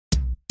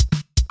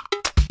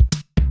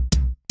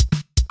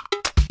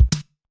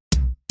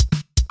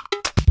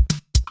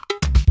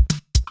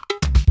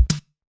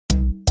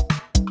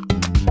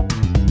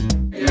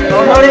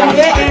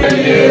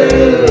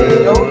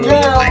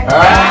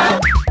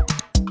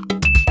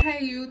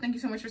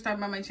much for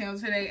stopping by my channel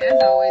today.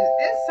 As always,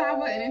 it's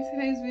Saba, and in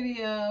today's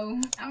video,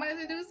 I'm going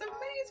to do some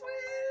mini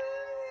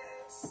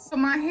twists. So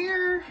my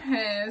hair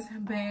has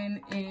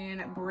been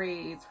in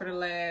braids for the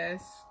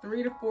last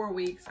 3 to 4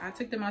 weeks. I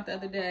took them out the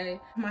other day.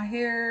 My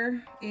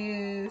hair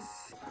is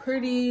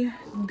pretty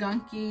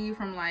gunky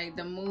from like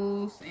the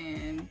mousse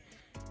and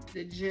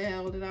the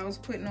gel that I was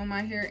putting on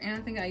my hair, and I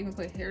think I even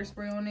put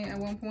hairspray on it at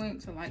one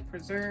point to like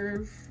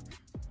preserve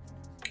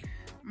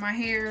my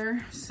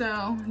hair.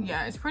 So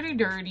yeah, it's pretty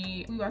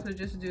dirty. We about to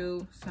just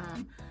do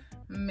some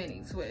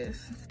mini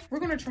twists. We're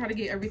gonna try to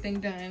get everything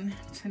done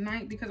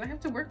tonight because I have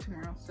to work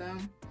tomorrow. So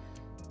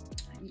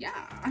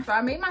yeah, so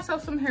I made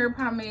myself some hair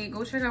pomade.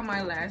 Go check out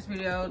my last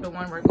video, the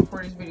one right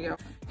before this video,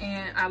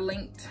 and I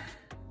linked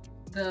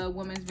the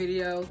woman's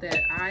video that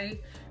I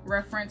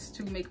referenced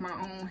to make my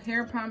own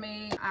hair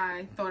pomade.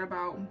 I thought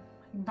about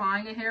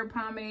buying a hair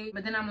pomade,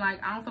 but then I'm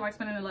like, I don't feel like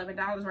spending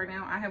 $11 right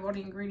now. I have all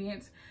the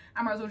ingredients.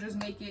 I might as well just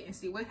make it and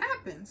see what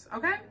happens.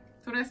 Okay,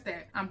 so that's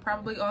that. I'm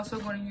probably also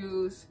going to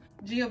use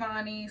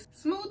Giovanni's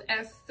Smooth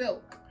as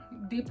Silk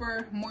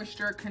Deeper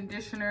Moisture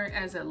Conditioner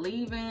as a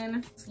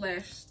leave-in /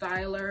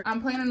 styler.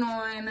 I'm planning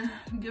on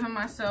giving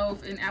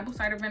myself an apple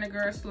cider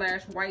vinegar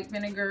 / white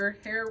vinegar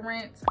hair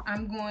rinse.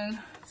 I'm going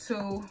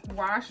to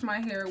wash my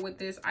hair with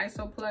this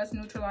isoplus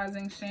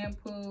neutralizing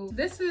shampoo.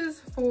 This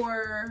is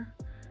for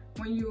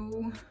when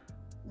you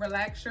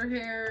relax your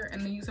hair,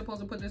 and then you're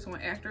supposed to put this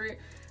on after it,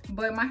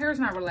 but my hair is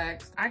not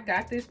relaxed. I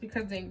got this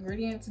because the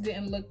ingredients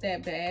didn't look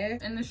that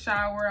bad. In the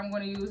shower, I'm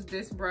going to use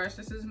this brush.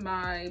 This is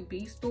my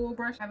bee stool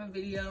brush. I have a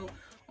video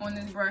on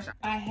this brush.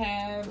 I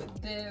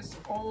have this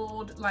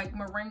old like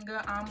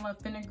moringa amla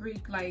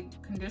fenugreek like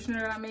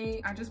conditioner that I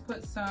made. I just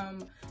put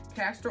some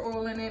castor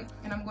oil in it,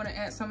 and I'm going to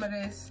add some of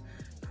this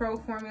Pro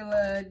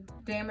Formula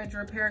damage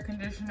repair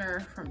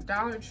conditioner from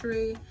Dollar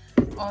Tree.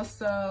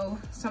 Also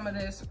some of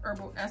this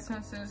Herbal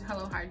Essences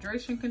Hello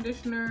Hydration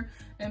conditioner,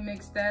 and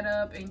mix that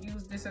up and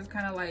use this as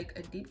kind of like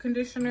a deep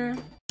conditioner.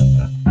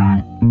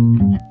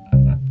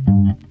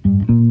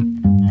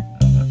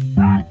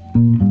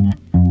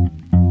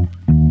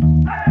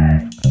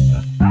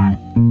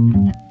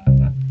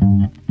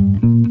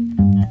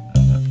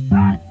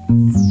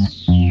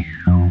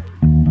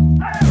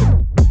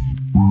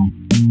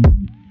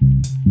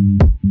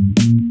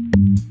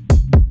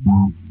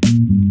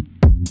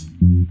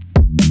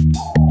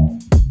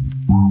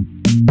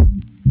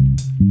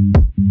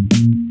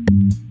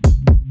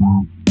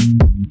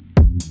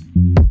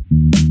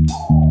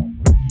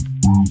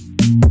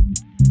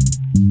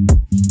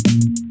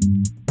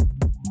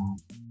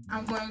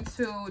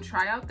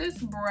 Try out this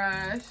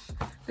brush.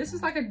 This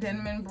is like a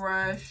Denman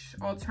brush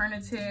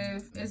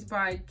alternative. It's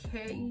by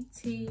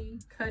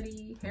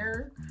KTKUDY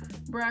hair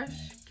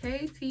brush.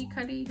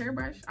 KTKUDY hair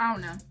brush. I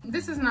don't know.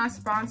 This is not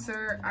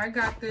sponsored. I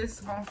got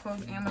this off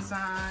of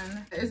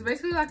Amazon. It's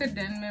basically like a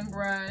Denman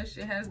brush.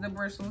 It has the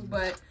bristles,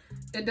 but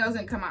it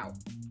doesn't come out.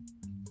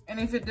 And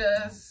if it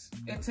does,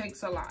 it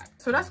takes a lot.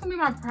 So that's gonna be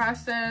my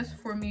process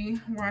for me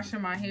washing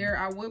my hair.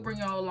 I would bring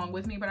y'all along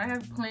with me, but I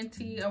have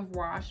plenty of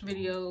wash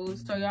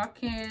videos, so y'all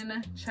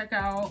can check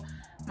out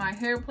my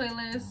hair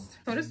playlist.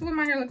 So this is what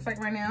my hair looks like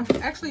right now.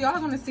 Actually, y'all are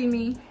gonna see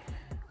me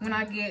when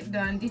I get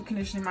done deep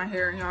conditioning my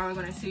hair. Y'all are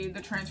gonna see the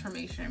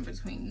transformation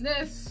between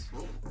this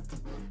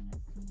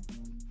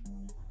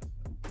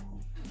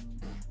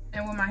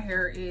and when my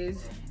hair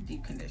is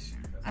deep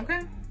conditioned.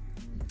 Okay?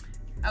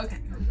 Okay.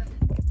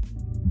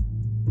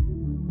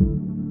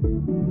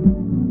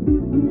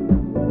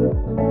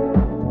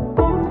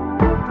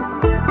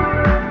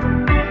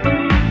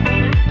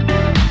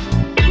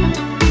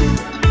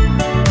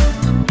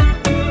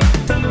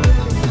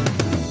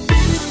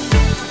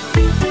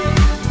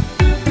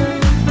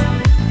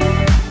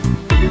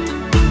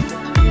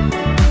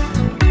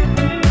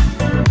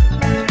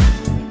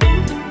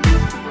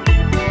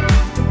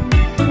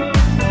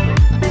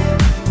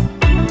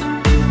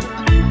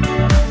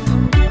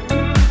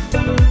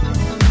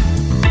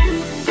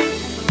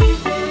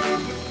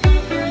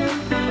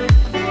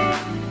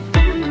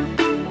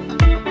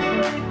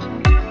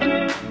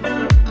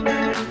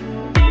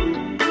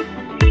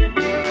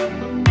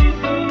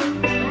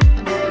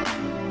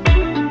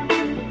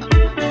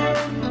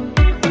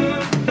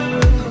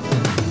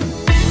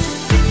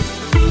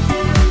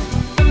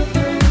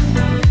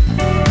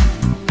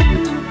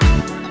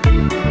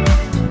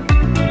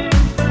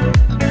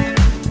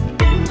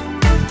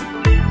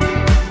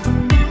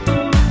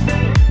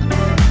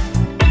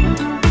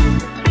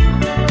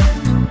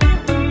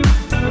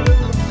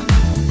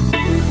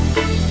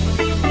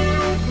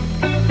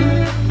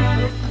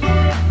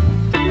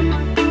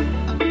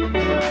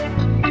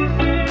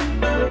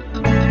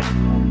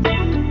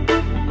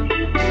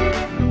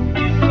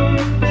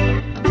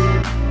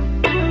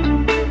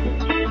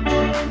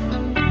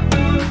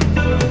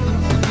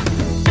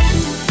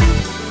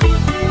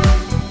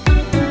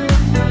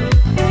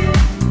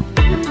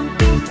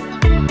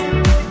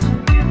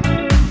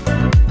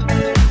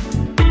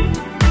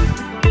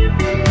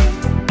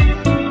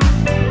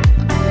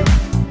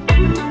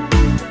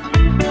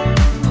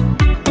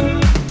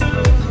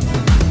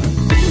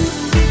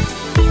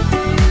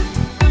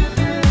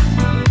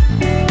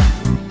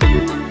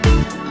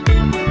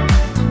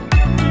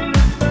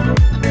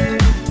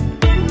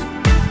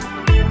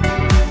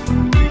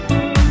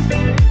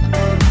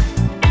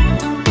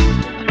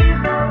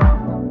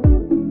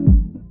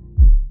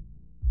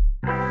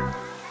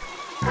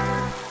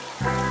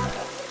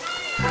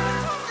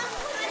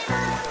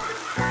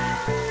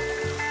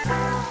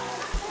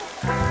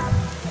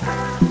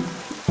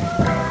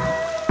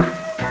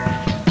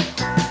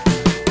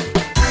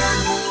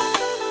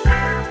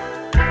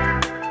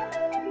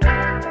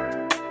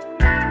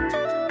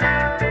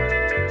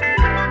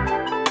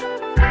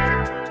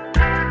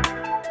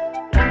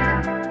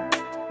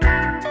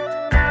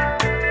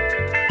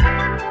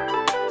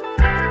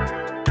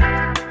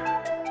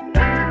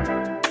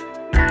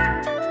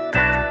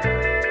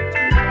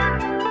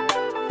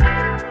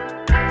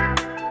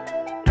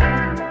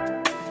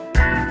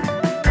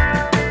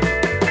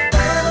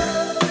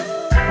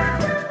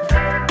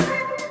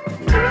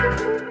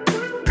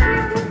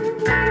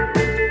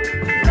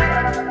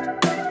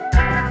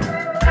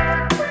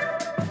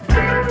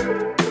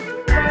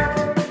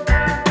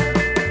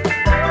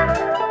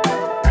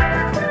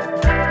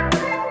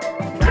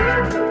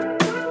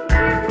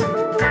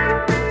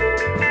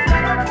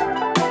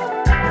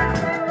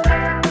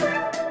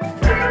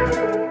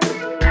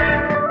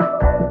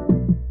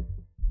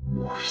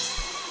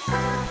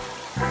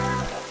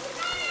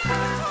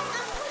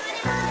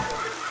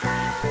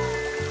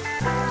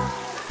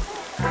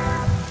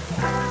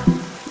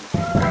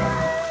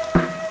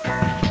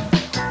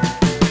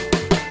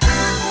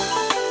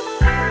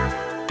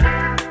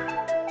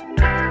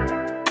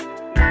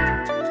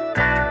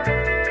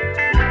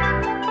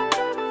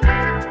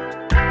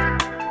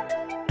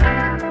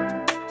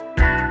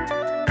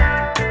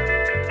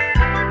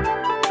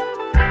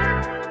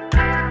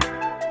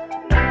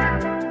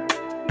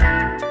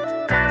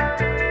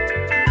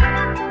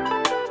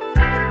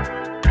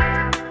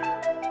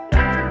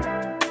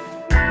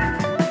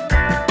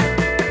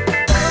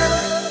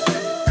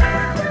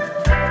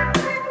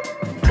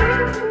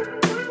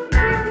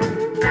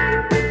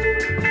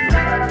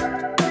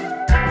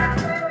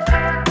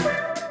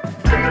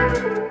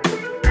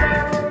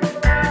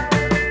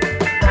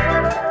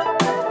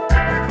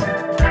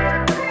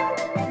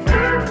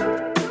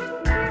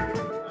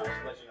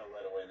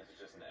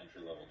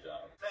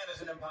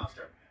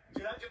 imposter.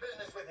 Do not do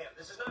business with him.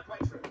 This is not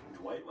quite true.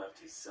 Dwight left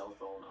his cell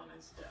phone on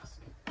his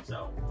desk.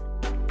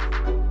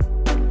 So...